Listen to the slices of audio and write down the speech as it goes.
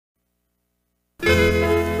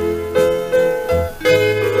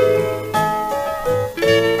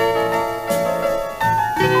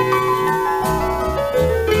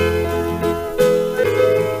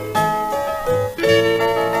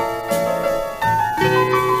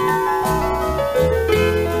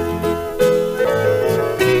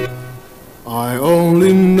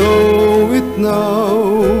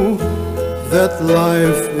now that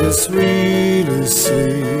life is really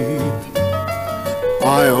sweet.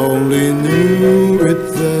 I only knew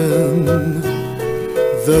it then,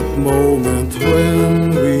 that moment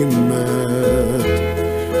when we met.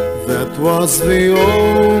 That was the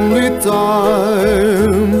only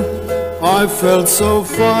time I felt so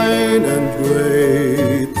fine and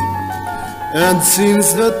great. And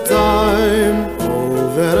since that time, all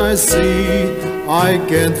that I see I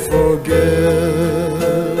can't forget.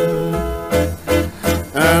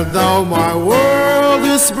 And now my world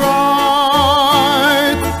is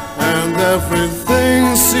bright, and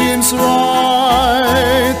everything seems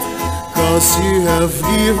right, 'cause you have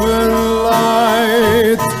given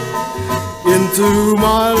light into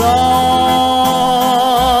my life.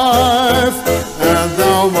 And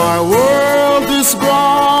now my world is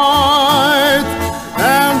bright,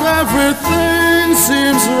 and everything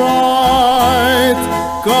seems right,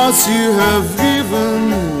 'cause you have given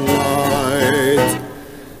light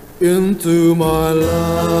into my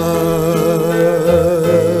life.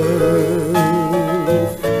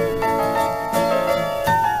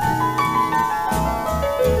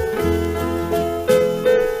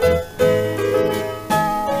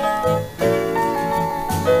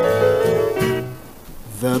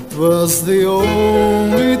 That was the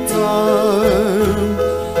only time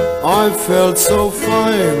I felt so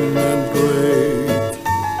fine and great.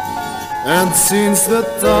 And since that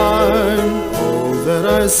time, all that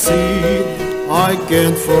I see I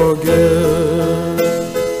can't forget.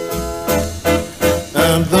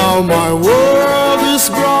 And now my world is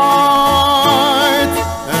bright,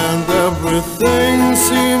 and everything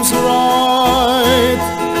seems right,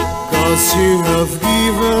 'cause you have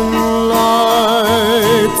given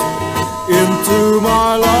light into my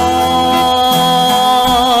life.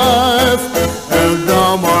 And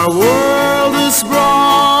now my world is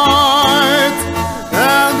bright,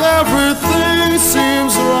 and everything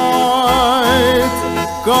seems right,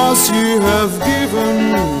 'cause you have given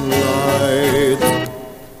light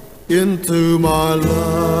into my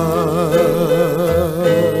life.